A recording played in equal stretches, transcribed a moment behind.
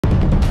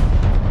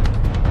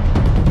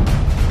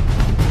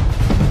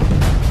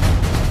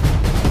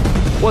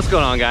What's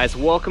going on, guys?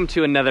 Welcome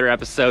to another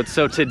episode.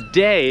 So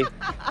today,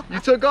 you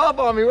took off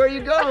on me. Where are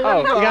you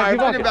going?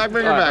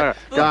 Bring it back.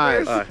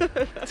 Guys,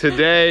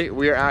 today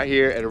we are out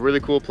here at a really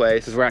cool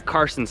place. We're at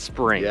Carson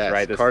Springs, yes,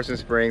 right? Carson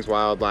Springs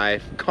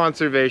Wildlife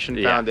Conservation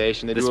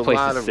Foundation. They do a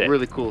lot of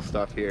really cool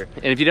stuff here.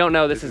 And if you don't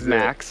know, this is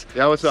Max.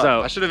 Yeah, what's up?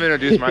 I should have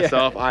introduced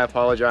myself. I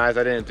apologize.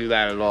 I didn't do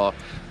that at all.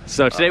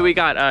 So today we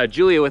got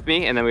Julia with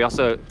me, and then we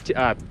also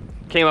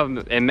came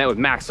up and met with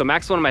Max. So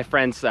Max is one of my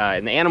friends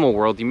in the animal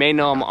world. You may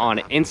know him on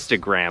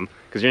Instagram,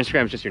 because your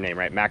Instagram is just your name,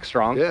 right? Max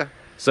Strong? Yeah.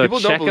 So people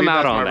check him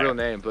out on there. It's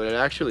my real name, but it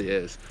actually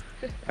is.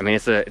 I mean,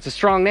 it's a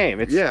strong name.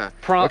 It's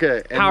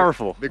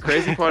powerful. The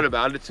crazy part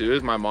about it too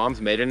is my mom's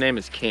maiden name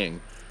is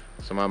King.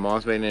 So my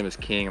mom's maiden name is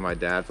King and my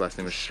dad's last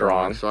name is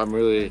Strong. So I'm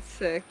really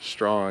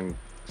strong.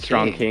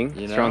 Strong King?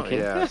 You know? Strong King?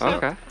 Yeah, so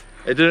okay.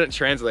 It didn't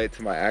translate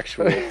to my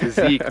actual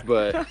physique,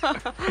 but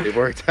it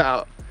worked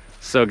out.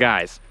 So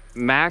guys,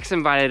 Max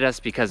invited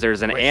us because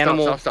there's an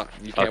animal. Stop.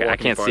 You can't walk I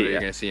can't see it. You're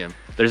gonna see him.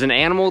 There's an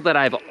animal that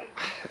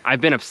I've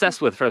been obsessed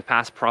with for the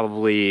past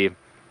probably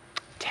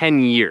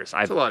 10 years.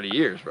 That's a lot of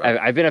years, bro.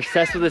 I've been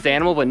obsessed with this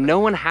animal, but no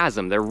one has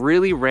them. They're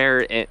really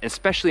rare,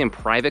 especially in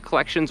private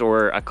collections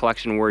or a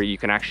collection where you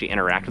can actually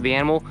interact with the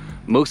animal.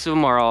 Most of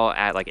them are all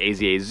at like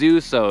AZA Zoo,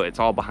 so it's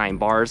all behind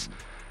bars.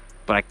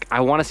 But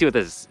I want to see what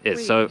this is.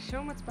 Wait, so show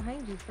them what's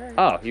behind you first.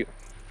 Oh,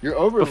 you're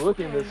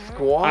overlooking this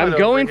squad. I'm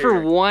going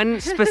for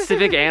one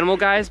specific animal,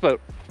 guys, but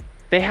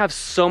they have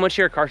so much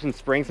here at Carson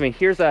Springs. I mean,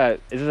 is this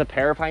a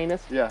pair of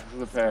hyenas? Yeah, this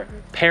is a pair.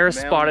 Pair of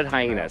spotted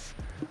hyenas.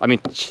 I mean,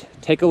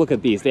 take a look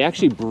at these. They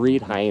actually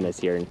breed hyenas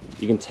here, and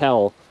you can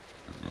tell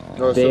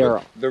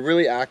the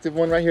really active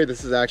one right here.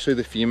 This is actually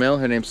the female.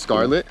 Her name's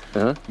Scarlet.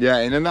 Yeah,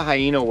 and in the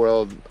hyena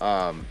world,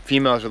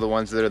 females are the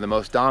ones that are the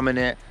most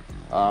dominant.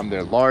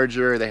 They're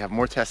larger, they have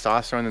more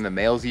testosterone than the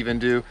males even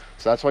do.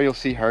 So that's why you'll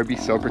see her be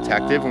so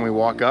protective when we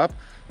walk up,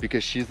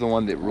 because she's the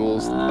one that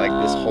rules like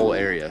this whole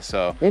area.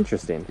 So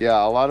interesting.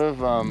 Yeah, a lot of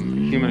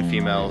human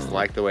females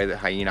like the way that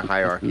hyena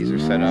hierarchies are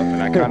set up,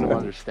 and I kind of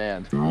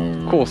understand.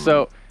 Cool,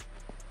 so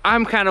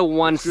I'm kind of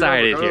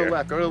one-sided here.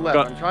 Go to the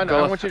left.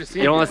 I want you to see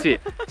it. You don't want to see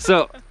it.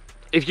 So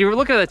if you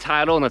look at the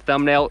title and the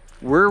thumbnail,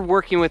 we're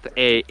working with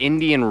a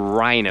Indian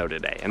rhino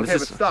today. And okay,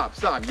 but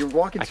stop. You're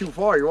walking too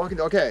far. You're walking,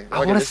 okay.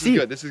 I want to see.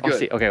 This is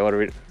good. Okay, what are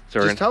we,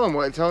 so just tell him,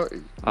 let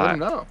him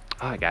know.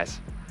 All right,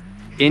 guys.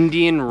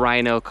 Indian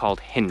rhino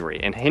called Henry.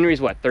 And Henry's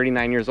what,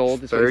 39 years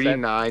old?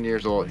 39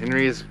 years old.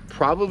 Henry is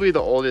probably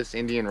the oldest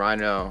Indian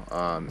rhino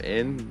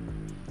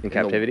in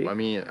captivity?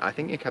 I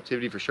think in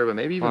captivity for sure, but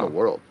maybe even the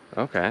world.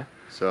 Okay.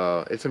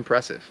 So it's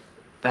impressive.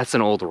 That's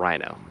an old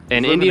rhino.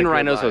 And Indian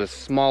rhinos are the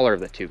smaller of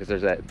the two, because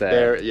there's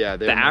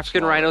the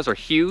African rhinos are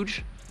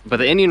huge, but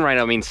the Indian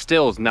rhino, I mean,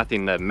 still is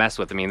nothing to mess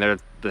with. I mean, they're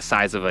the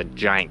size of a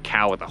giant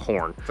cow with a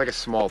horn. It's like a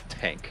small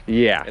tank.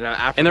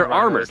 Yeah. And they're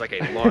armored. It's like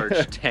a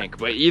large tank,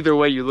 but either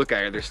way you look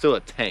at it, they're still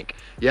a tank.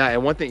 Yeah,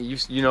 and one thing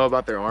you know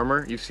about their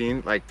armor, you've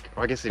seen, like,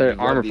 I guess they're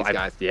armored these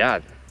guys. Yeah.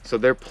 So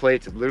their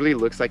plates, it literally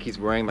looks like he's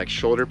wearing like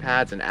shoulder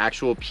pads and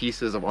actual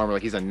pieces of armor,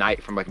 like he's a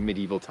knight from like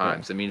medieval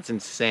times. I mean, it's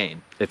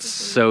insane. It's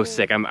so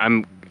sick.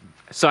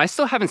 So I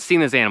still haven't seen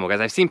this animal, guys.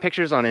 I've seen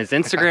pictures on his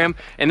Instagram,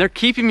 and they're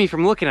keeping me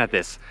from looking at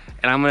this.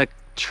 And I'm gonna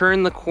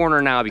turn the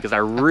corner now because I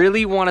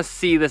really want to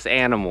see this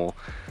animal.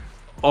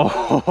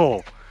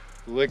 Oh,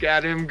 look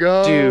at him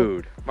go,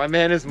 dude! My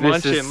man is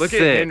munching. Look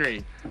at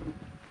Henry.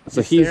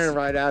 So he's staring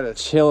right at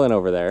us, chilling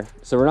over there.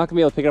 So we're not gonna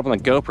be able to pick it up on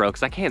the GoPro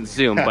because I can't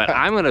zoom. But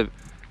I'm gonna.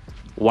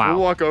 Wow.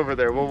 We'll walk over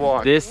there. We'll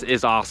walk. This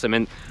is awesome,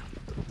 and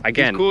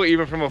again, he's cool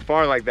even from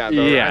afar like that.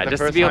 Though, yeah, right?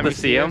 just to be able to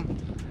see him.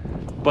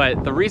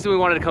 But the reason we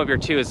wanted to come up here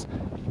too is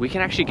we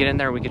can actually get in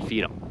there and we can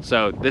feed them.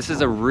 So this is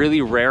a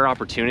really rare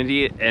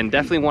opportunity, and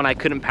definitely one I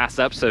couldn't pass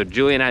up. So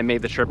Julie and I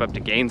made the trip up to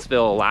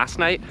Gainesville last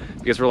night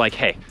because we're like,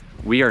 hey,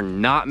 we are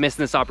not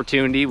missing this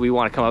opportunity. We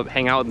want to come up,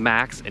 hang out with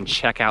Max, and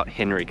check out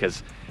Henry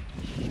because,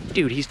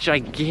 dude, he's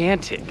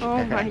gigantic.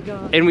 Oh my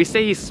God. And we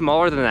say he's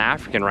smaller than the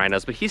African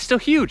rhinos, but he's still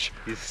huge.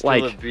 He's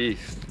still a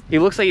beast. He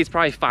looks like he's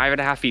probably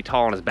 5.5 feet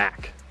tall on his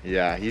back.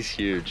 Yeah, he's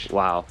huge.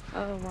 Wow.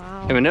 Oh,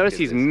 wow. And notice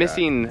he's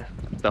missing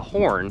the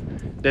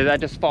horn. Did that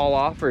just fall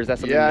off, or is that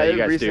something that you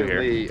guys do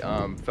here? Yeah, it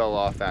recently fell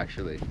off,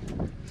 actually.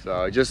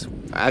 So just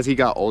as he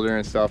got older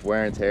and stuff,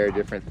 wear and tear,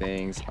 different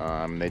things,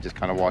 they just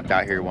kind of walked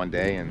out here one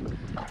day and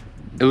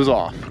it was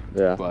off.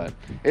 Yeah. But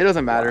it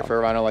doesn't matter for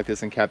a rhino like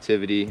this in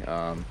captivity.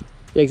 Yeah,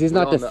 because he's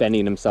not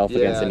defending himself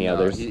against any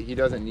others. He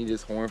doesn't need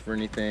his horn for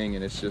anything,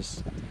 and it's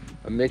just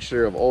a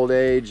mixture of old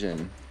age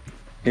and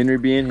Henry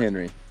being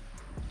Henry.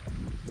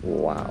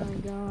 Wow. Oh my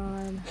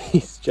God.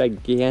 He's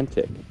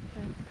gigantic.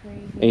 That's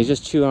crazy. And he's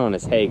just chewing on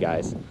his hay,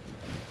 guys.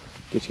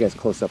 Get you guys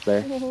close up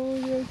there. Oh,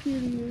 yeah,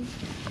 cute he is.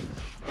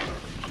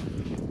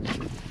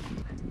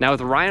 Now with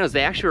rhinos,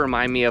 they actually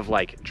remind me of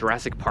like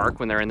Jurassic Park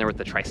when they're in there with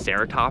the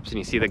Triceratops and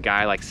you see the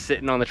guy like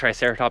sitting on the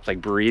Triceratops, like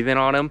breathing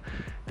on him.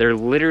 They're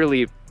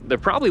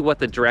probably what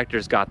the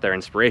directors got their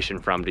inspiration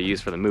from to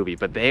use for the movie,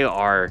 but they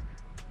are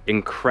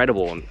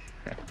incredible. And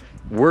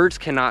words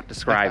cannot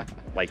describe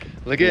like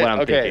Look at, what I'm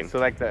okay, thinking. so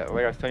like I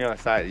was telling you on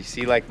the side, you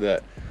see like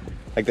the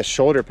like the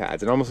shoulder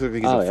pads. It almost looks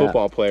like he's a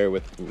football player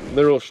with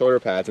literal shoulder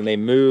pads, and they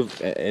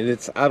move, and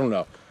it's, I don't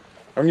know.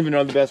 I don't even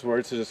know the best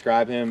words to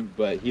describe him,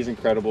 but he's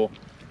incredible.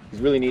 He's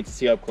really neat to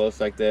see up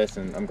close like this,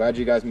 and I'm glad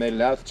you guys made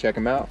it out to check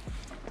him out.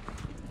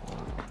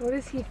 What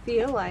does he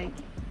feel like?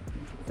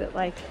 Is it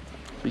like...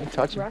 You can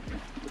touch him.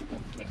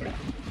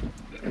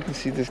 You can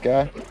see this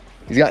guy.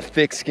 He's got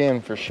thick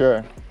skin for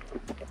sure.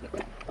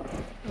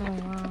 Oh,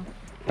 wow.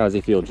 How does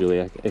he feel,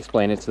 Julia?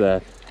 Explain it to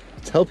the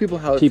Tell people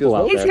how it people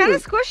feels. out He's there. kind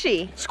of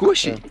squishy.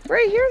 Squishy. Yeah.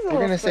 Right here's a little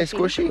We're gonna say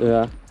squishy.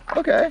 squishy? Yeah.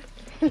 Okay.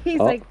 He's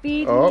like,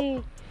 feed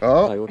me.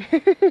 Oh,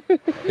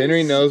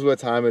 Henry knows what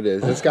time it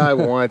is. This guy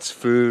wants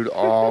food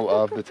all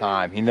of the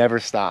time. He never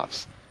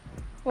stops.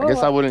 Whoa, I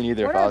guess I wouldn't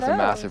either if I was those? a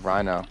massive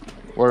rhino.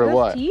 Or Those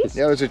what? teeth?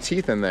 Yeah, there's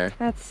teeth in there.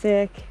 That's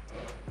sick.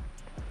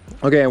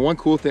 Okay, and one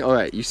cool thing, all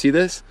right, you see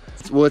this?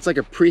 Well, it's like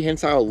a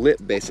prehensile lip,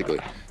 basically.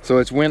 So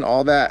it's when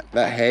all that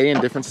hay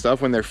and different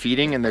stuff, when they're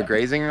feeding and they're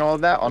grazing and all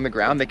of that on the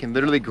ground, they can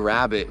literally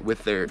grab it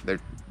with their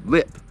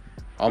lip.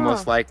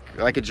 Almost like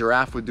a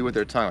giraffe would do with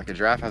their tongue. Like a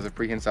giraffe has a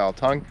prehensile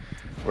tongue,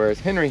 whereas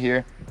Henry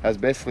here has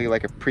basically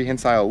like a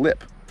prehensile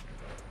lip.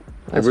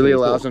 It really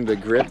allows him to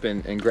grip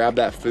and grab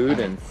that food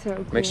and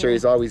make sure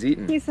he's always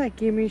eating. He's like,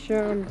 give me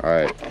some.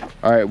 All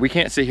right, we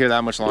can't sit here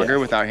that much longer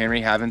without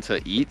Henry having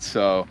to eat,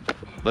 so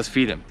let's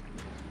feed him.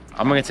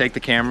 I'm gonna take the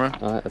camera.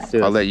 Let's do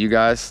it. I'll let you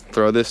guys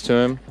throw this to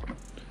him.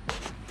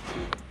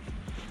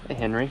 Hey,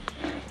 Henry.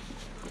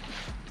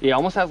 He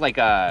almost has like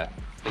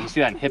you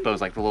see that in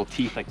hippos, like the little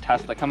teeth, like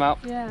tusks that come out?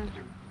 Yeah.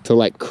 To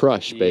like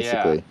crush,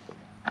 basically.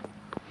 Yeah.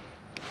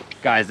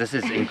 Guys, this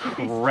is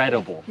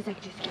incredible. He's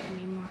like, just give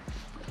me more.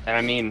 And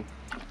I mean,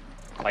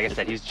 like I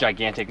said, he's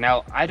gigantic.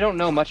 Now, I don't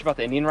know much about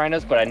the Indian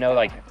rhinos, but I know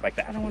like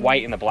the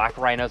white and the black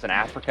rhinos in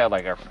Africa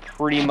like are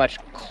pretty much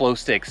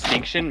close to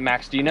extinction.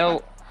 Max, do you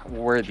know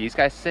where these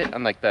guys sit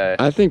on like the...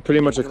 I think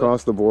pretty much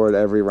across the board,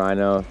 every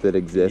rhino that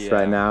exists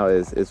right now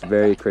is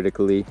very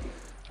critically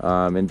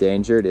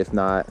endangered, if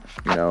not,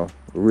 you know,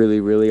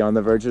 really on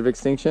the verge of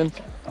extinction.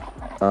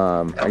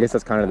 I guess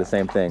that's kind of the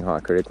same thing, huh?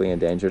 Critically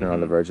endangered and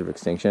on the verge of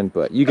extinction,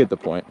 but you get the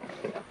point.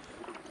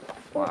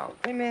 Wow.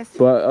 I missed.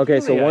 But okay,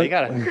 so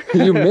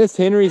you missed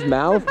Henry's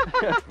mouth?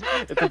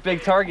 It's a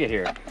big target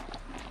here.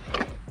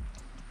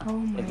 Oh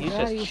my he's God,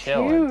 just he's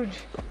chilling. huge.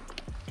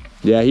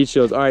 Yeah, he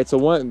chills. All right, so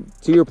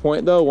to your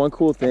point though, one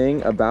cool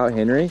thing about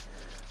Henry,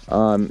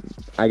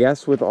 I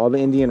guess with all the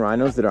Indian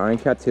rhinos that are in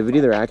captivity,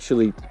 they're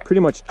actually pretty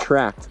much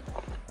tracked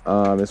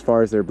as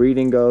far as their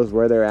breeding goes,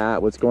 where they're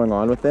at, what's going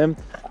on with them.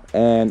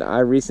 And I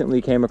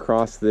recently came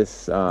across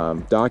this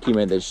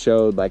document that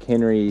showed like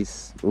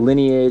Henry's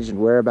lineage and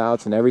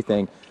whereabouts and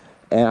everything.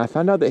 And I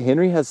found out that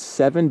Henry has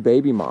 7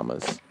 baby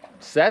mamas.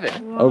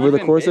 7? Over the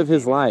course of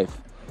his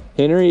life.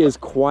 Henry is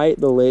quite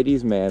the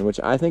ladies' man, which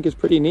I think is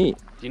pretty neat.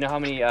 Do you know how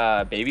many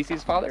babies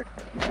he's fathered?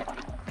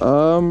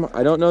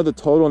 I don't know the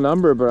total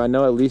number, but I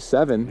know at least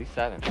 7. At least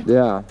 7.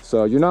 Yeah,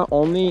 so you're not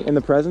only in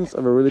the presence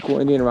of a really cool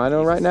Indian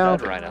rhino right now,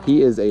 rhino.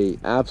 He is a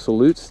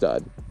absolute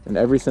stud in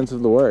every sense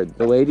of the word.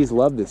 The ladies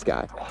love this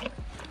guy.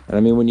 And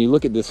I mean, when you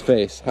look at this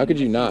face, how could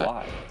you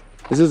not?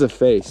 This is a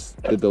face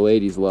that the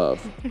ladies love.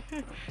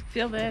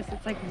 Feel this,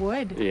 it's like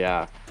wood.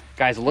 Yeah.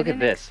 Guys, look at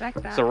this.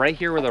 So right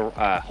here where the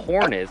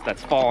horn is,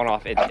 that's fallen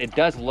off, it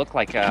does look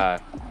like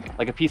a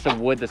piece of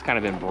wood that's kind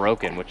of been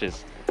broken, which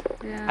is,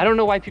 I don't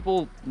know why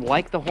people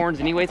like the horns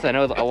anyways. I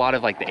know a lot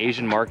of like the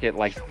Asian market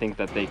likes to think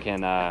that they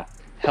can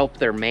help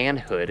their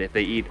manhood if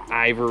they eat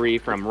ivory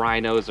from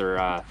rhinos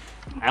or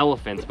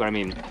elephants, but I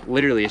mean,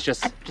 literally it's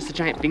just a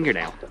giant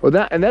fingernail. Well,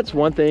 that's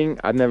one thing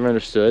I've never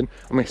understood.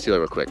 I'm gonna steal it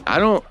real quick. I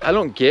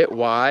don't get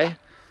why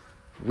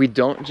we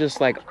don't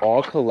just like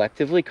all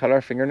collectively cut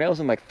our fingernails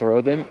and like throw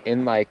them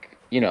in like,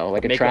 you know,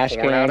 like a trash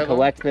can,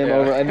 collect them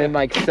over, and then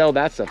like sell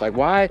that stuff. Like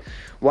why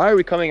are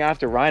we coming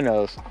after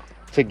rhinos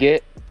to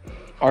get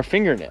our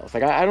fingernails?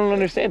 Like I don't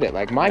understand it.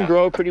 Like mine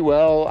grow pretty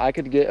well. I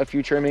could get a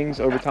few trimmings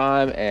over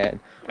time and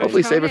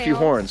hopefully save a few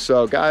horns.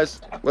 So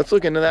guys, let's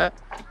look into that.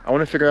 I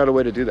want to figure out a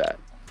way to do that.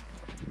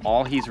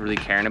 All he's really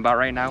caring about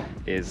right now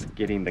is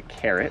getting the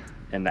carrot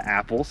and the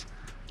apples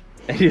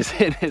and he's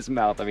in his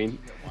mouth. I mean,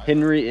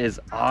 Henry is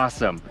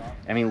awesome.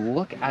 I mean,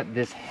 look at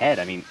this head.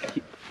 I mean,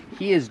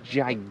 he is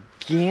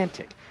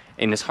gigantic.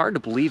 And it's hard to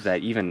believe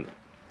that even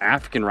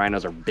African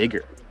rhinos are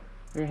bigger.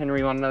 Here, Henry,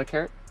 you want another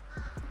carrot?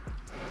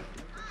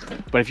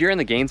 But if you're in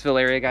the Gainesville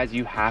area, guys,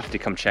 you have to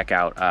come check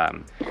out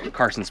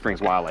Carson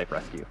Springs Wildlife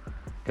Rescue,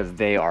 because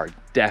they are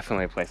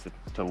definitely a place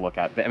to look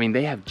at. I mean,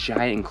 they have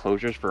giant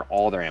enclosures for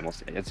all their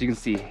animals. As you can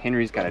see,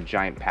 Henry's got a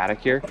giant paddock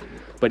here,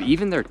 but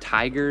even their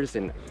tigers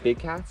and big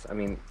cats, I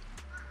mean,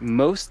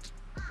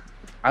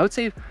 I would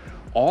say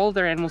all of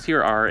their animals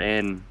here are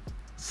in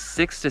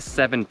 6 to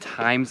 7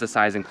 times the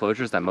size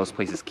enclosures that most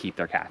places keep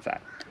their cats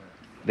at.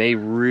 They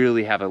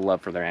really have a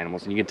love for their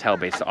animals, and you can tell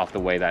based off the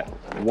way that,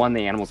 one,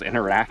 the animals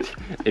interact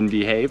and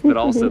behave, but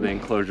also the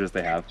enclosures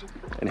they have.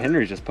 And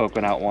Henry's just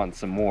poking out wanting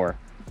some more.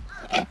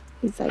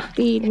 He's like,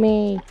 feed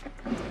me.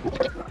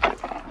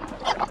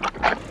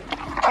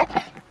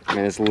 I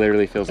mean, this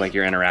literally feels like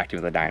you're interacting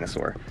with a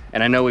dinosaur.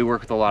 And I know we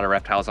work with a lot of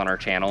reptiles on our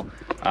channel,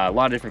 a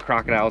lot of different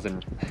crocodiles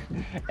and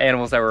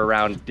animals that were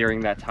around during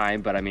that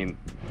time. But I mean,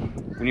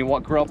 when you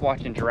grew up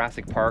watching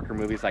Jurassic Park or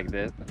movies like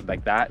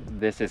that,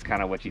 this is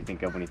kind of what you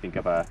think of when you think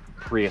of a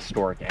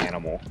prehistoric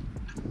animal.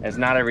 It's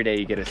not every day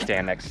you get to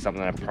stand next to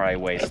something that probably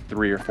weighs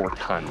 3 or 4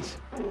 tons.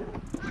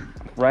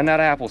 Running out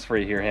of apples for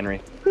you here,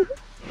 Henry.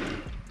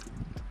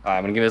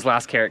 I'm gonna give his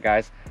last carrot,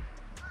 guys.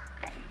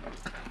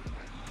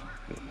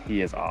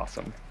 He is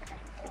awesome.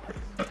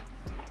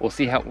 We'll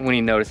see how when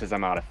he notices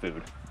I'm out of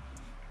food.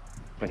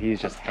 But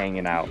he's just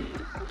hanging out.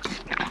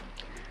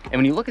 And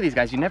when you look at these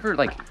guys, you never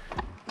like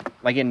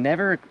it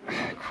never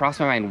crossed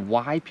my mind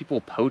why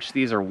people poach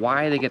these or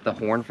why they get the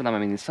horn for them. I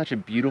mean, it's such a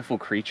beautiful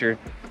creature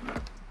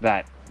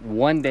that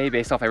one day,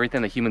 based off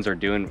everything that humans are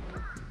doing,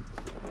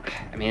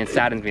 I mean, it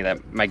saddens me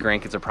that my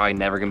grandkids are probably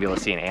never gonna be able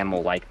to see an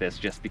animal like this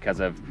just because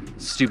of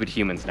stupid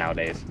humans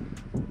nowadays.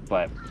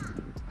 But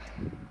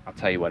I'll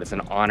tell you what, it's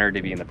an honor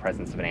to be in the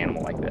presence of an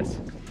animal like this.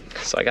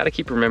 So I gotta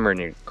keep remembering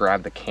to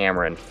grab the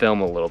camera and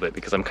film a little bit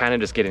because I'm kind of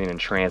just getting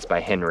entranced by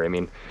Henry. I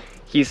mean,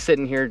 he's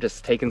sitting here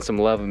just taking some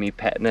love of me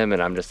petting him,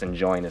 and I'm just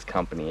enjoying his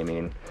company. I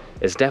mean,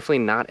 it's definitely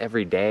not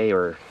every day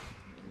or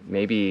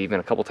maybe even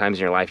a couple times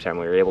in your lifetime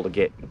where you're able to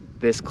get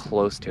this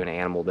close to an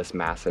animal this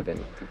massive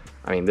and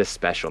I mean this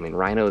special. I mean,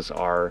 rhinos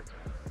are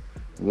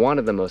one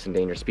of the most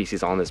endangered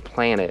species on this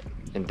planet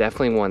and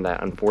definitely one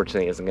that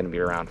unfortunately isn't going to be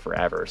around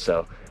forever.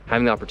 So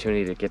having the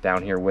opportunity to get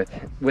down here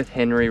with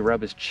Henry,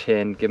 rub his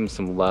chin, give him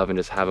some love, and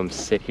just have him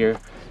sit here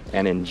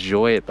and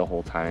enjoy it the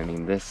whole time. I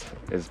mean, this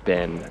has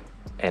been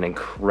an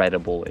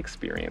incredible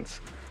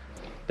experience.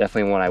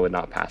 Definitely one I would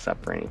not pass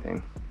up for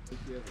anything.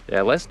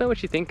 Yeah, let us know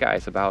what you think,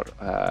 guys, about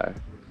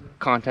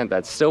content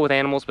that's still with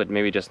animals, but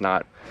maybe just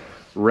not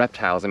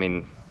reptiles. I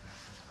mean,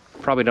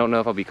 probably don't know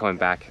if I'll be coming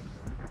back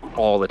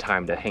all the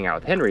time to hang out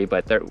with Henry,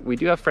 but we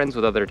do have friends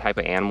with other type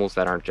of animals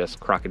that aren't just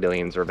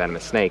crocodilians or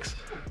venomous snakes.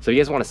 So if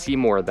you guys want to see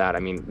more of that, I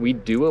mean, we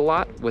do a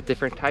lot with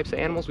different types of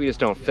animals, we just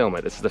don't film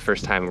it. This is the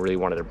first time we really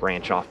wanted to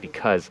branch off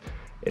because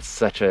it's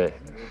such a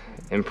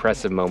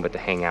impressive moment to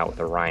hang out with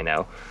a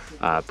rhino.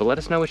 But let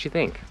us know what you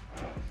think.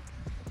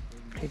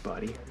 Hey,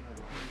 buddy.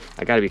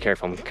 I gotta be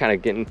careful, I'm kind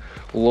of getting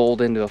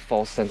lulled into a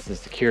false sense of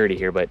security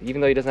here, but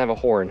even though he doesn't have a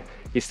horn,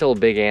 he's still a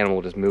big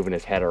animal just moving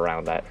his head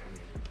around. That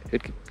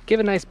it could give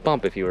a nice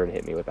bump if he were to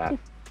hit me with that.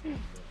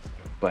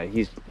 But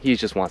he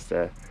just wants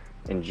to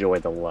enjoy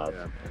the love.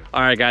 Yeah.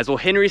 All right, guys, well,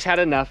 Henry's had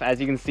enough. As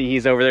you can see,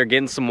 he's over there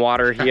getting some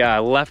water. He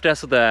left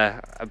us with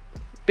a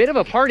bit of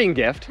a parting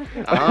gift.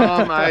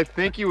 I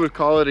think you would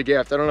call it a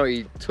gift. I don't know,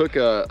 he took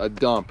a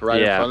dump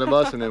right in front of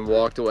us and then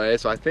walked away.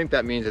 So I think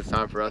that means it's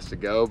time for us to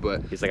go,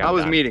 but he's like, I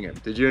was meeting him.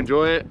 Did you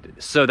enjoy it?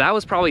 So that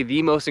was probably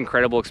the most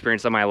incredible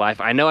experience of my life.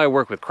 I know I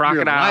work with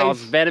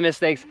crocodiles, venomous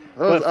snakes,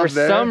 but for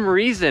some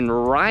reason,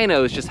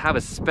 rhinos just have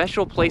a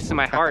special place in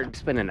my heart.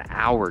 Spent an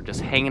hour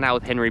just hanging out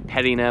with Henry,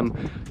 petting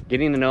him,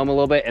 getting to know him a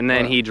little bit, and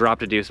then he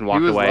dropped a deuce and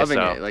walked away. He was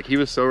loving it. Like, he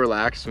was so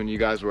relaxed when you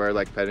guys were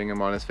like petting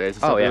him on his face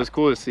and stuff. It was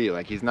cool to see.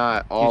 Like, he's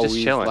not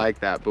always like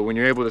that, but when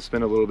you're able to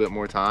spend a little bit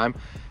more time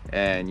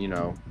and, you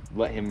know,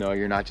 let him know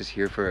you're not just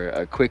here for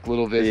a quick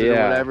little visit or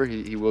whatever,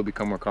 he will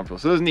become more comfortable.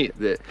 So it was neat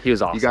that he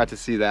was awesome. You got to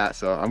see that.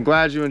 So I'm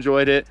glad you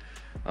enjoyed it.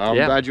 I'm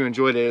glad you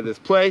enjoyed it at this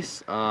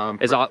place. Tell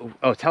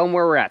them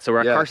where we're at. So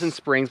we're at Carson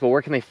Springs, but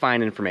where can they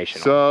find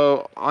information?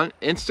 So on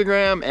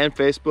Instagram and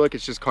Facebook,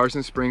 it's just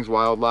Carson Springs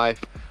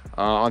Wildlife.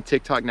 On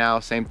TikTok now,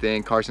 same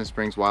thing, Carson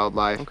Springs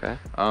Wildlife. Okay.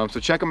 So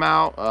check them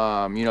out.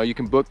 You know, you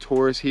can book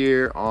tours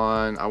here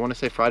on, I want to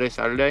say Friday,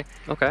 Saturday.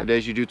 Okay. The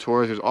days you do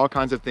tours, there's all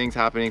kinds of things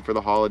happening for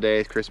the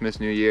holidays,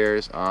 Christmas, New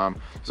Year's.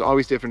 There's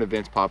always different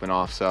events popping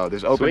off. So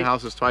there's open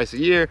houses twice a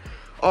year.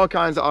 All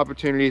kinds of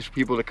opportunities for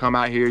people to come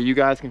out here. You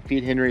guys can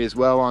feed Henry as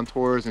well on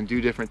tours and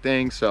do different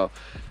things. So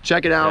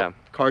check it out.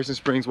 Carson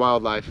Springs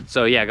Wildlife.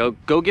 So yeah,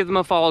 go give them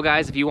a follow,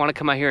 guys. If you want to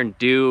come out here and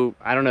do,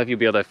 I don't know if you'll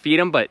be able to feed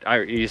them, but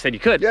you said you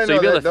could. Yeah, so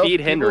you'll be able to feed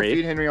Henry.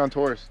 Feed Henry on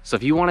tours. So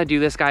if you want to do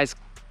this, guys,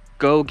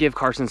 go give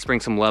Carson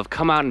Springs some love.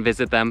 Come out and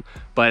visit them.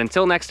 But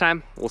until next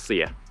time, we'll see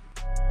you.